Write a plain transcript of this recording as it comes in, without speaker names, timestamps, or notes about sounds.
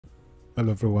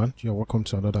Hello everyone, you're welcome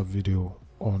to another video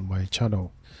on my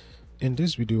channel. In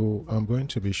this video, I'm going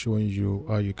to be showing you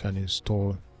how you can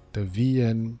install the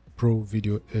VN Pro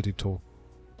Video Editor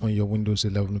on your Windows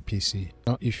 11 PC.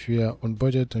 Now, if you are on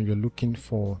budget and you're looking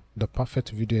for the perfect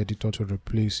video editor to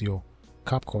replace your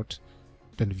CapCut,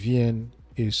 then VN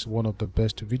is one of the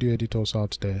best video editors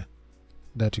out there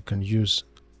that you can use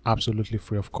absolutely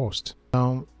free of cost.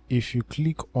 Now, if you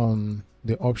click on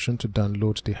the option to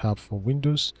download the app for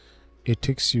Windows, it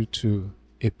takes you to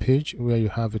a page where you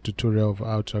have a tutorial of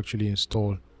how to actually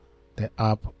install the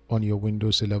app on your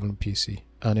Windows 11 PC.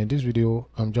 And in this video,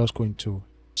 I'm just going to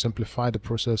simplify the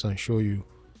process and show you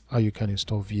how you can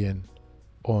install VN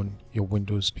on your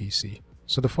Windows PC.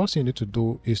 So the first thing you need to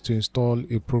do is to install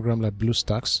a program like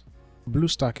BlueStacks.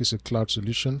 BlueStack is a cloud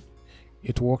solution.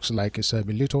 It works like a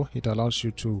simulator. It allows you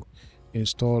to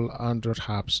install Android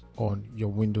apps on your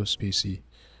Windows PC.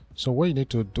 So what you need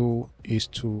to do is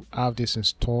to have this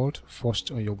installed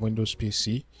first on your Windows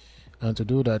PC, and to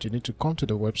do that you need to come to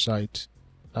the website.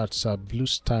 That's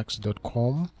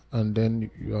bluestacks.com, and then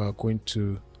you are going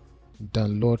to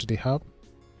download the app,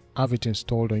 have it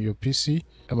installed on your PC.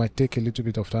 It might take a little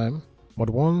bit of time, but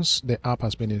once the app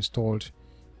has been installed,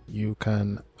 you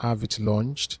can have it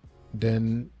launched.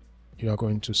 Then you are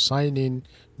going to sign in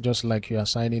just like you are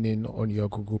signing in on your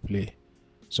Google Play.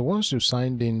 So once you've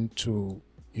signed in to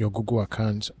your Google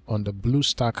account on the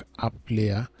BlueStack app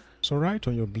player, so right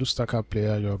on your BlueStack app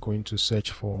player, you're going to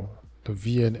search for the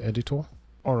VN editor.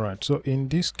 Alright, so in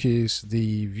this case,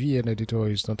 the VN editor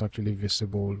is not actually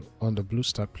visible on the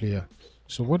BlueStack player.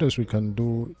 So what else we can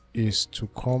do is to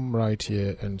come right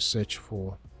here and search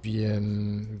for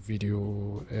VN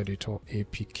Video Editor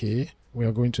APK. We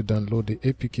are going to download the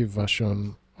APK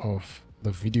version of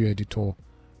the video editor,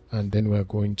 and then we are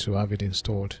going to have it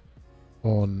installed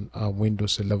on our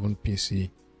Windows 11 PC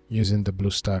using the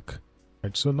BlueStack.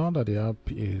 Right, so now that the app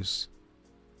is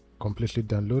completely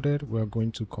downloaded, we are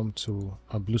going to come to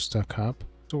our BlueStack app.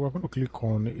 So we're going to click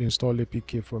on install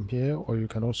APK from here, or you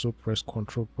can also press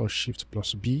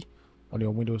Ctrl+Shift+B on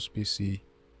your Windows PC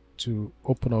to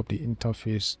open up the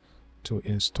interface to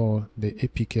install the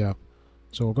APK app.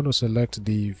 So we're going to select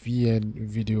the VN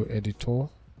Video Editor,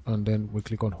 and then we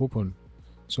click on open.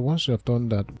 So once we have done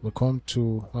that, we come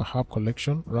to our app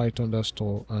collection right under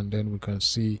store, and then we can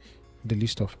see the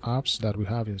list of apps that we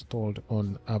have installed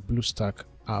on our BlueStack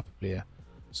app player.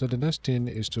 So the next thing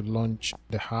is to launch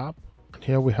the app.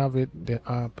 Here we have it. The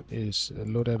app is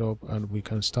loaded up, and we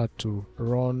can start to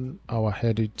run our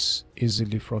edits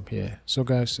easily from here. So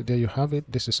guys, there you have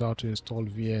it. This is how to install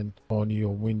VN on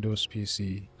your Windows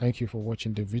PC. Thank you for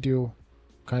watching the video.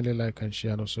 Kindly like and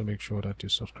share, and also make sure that you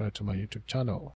subscribe to my YouTube channel.